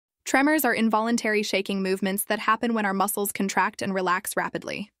Tremors are involuntary shaking movements that happen when our muscles contract and relax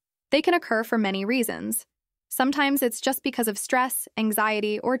rapidly. They can occur for many reasons. Sometimes it's just because of stress,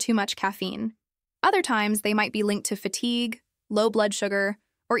 anxiety, or too much caffeine. Other times they might be linked to fatigue, low blood sugar,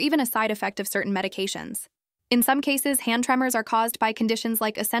 or even a side effect of certain medications. In some cases, hand tremors are caused by conditions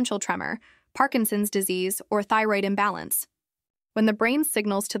like essential tremor, Parkinson's disease, or thyroid imbalance. When the brain's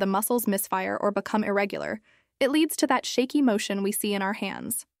signals to the muscles misfire or become irregular, it leads to that shaky motion we see in our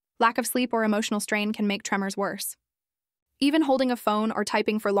hands. Lack of sleep or emotional strain can make tremors worse. Even holding a phone or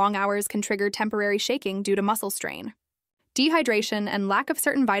typing for long hours can trigger temporary shaking due to muscle strain. Dehydration and lack of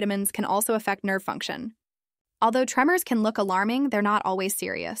certain vitamins can also affect nerve function. Although tremors can look alarming, they're not always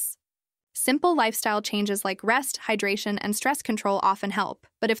serious. Simple lifestyle changes like rest, hydration, and stress control often help,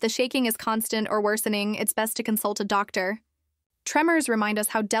 but if the shaking is constant or worsening, it's best to consult a doctor. Tremors remind us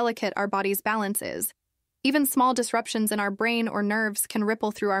how delicate our body's balance is. Even small disruptions in our brain or nerves can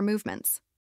ripple through our movements.